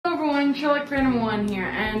everyone, SherlockFan here,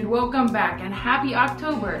 and welcome back, and happy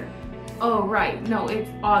October. Oh right, no, it's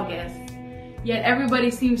August. Yet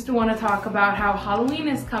everybody seems to want to talk about how Halloween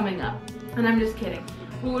is coming up, and I'm just kidding.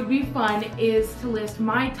 What would be fun is to list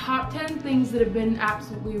my top 10 things that have been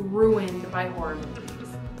absolutely ruined by horror movies.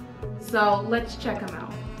 So let's check them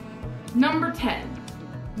out. Number 10,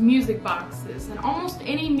 music boxes, and almost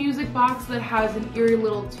any music box that has an eerie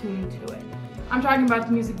little tune to it. I'm talking about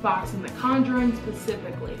the music box in The Conjuring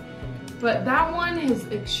specifically. But that one has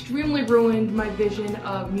extremely ruined my vision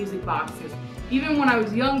of music boxes. Even when I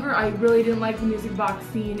was younger, I really didn't like the music box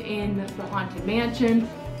scene in The Haunted Mansion.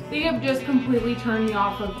 They have just completely turned me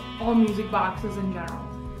off of all music boxes in general.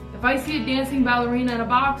 If I see a dancing ballerina in a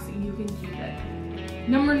box, you can keep it.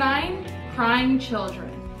 Number 9, crying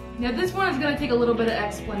children. Now this one is going to take a little bit of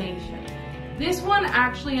explanation. This one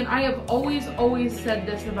actually, and I have always said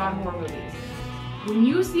this about horror movies. When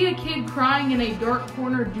you see a kid crying in a dark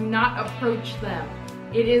corner, do not approach them.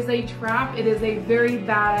 It is a trap. It is a very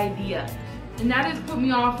bad idea. And that has put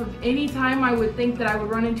me off of any time I would think that I would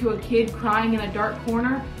run into a kid crying in a dark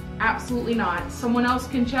corner. Absolutely not. Someone else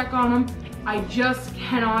can check on them. I just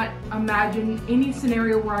cannot imagine any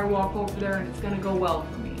scenario where I walk over there and it's going to go well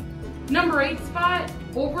for me. Number 8 spot,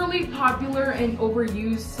 overly popular and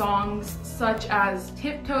overused songs such as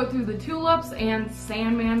Tiptoe Through the Tulips and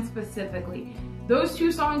Sandman specifically. Those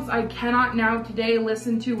two songs I cannot now today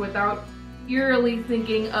listen to without eerily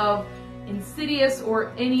thinking of Insidious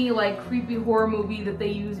or any like creepy horror movie that they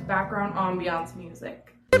use background ambiance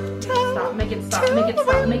music. Stop, make it stop, make it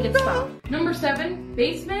stop, make it stop. Number 7,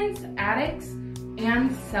 basements, attics,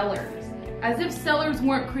 and cellars. As if cellars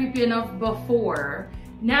weren't creepy enough before,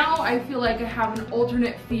 now I feel like I have an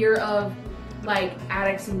alternate fear of like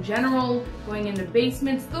attics in general, going into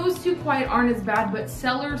basements. Those two quite aren't as bad, but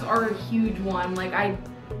cellars are a huge one. Like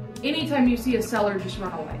anytime you see a cellar, just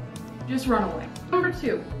run away. Just run away. Number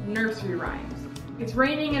 2, nursery rhymes. It's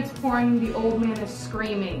raining, it's pouring, the old man is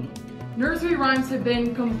screaming. Nursery rhymes have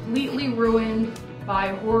been completely ruined by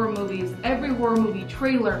horror movies. Every horror movie,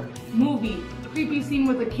 trailer, movie, creepy scene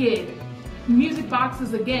with a kid. Music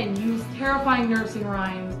boxes again use terrifying nursing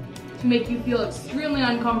rhymes to make you feel extremely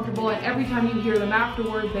uncomfortable, and every time you hear them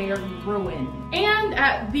afterward, they are ruined. And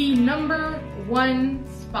at the number 1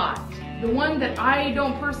 spot, the one that I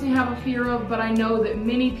don't personally have a fear of, but I know that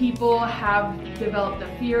many people have developed a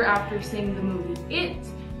fear after seeing the movie It,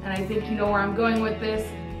 and I think you know where I'm going with this,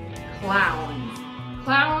 clowns.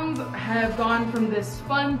 Clowns have gone from this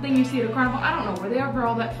fun thing you see at a carnival, I don't know, were they ever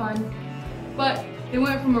all that fun? But they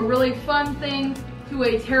went from a really fun thing to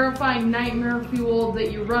a terrifying nightmare fuel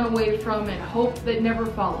that you run away from and hope that never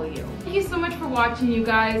follow you. Thank you so much for watching, you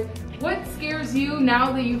guys. What scares you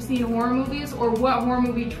now that you've seen horror movies, or what horror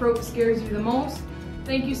movie trope scares you the most?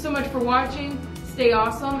 Thank you so much for watching. Stay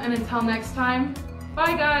awesome, and until next time,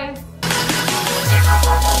 bye guys!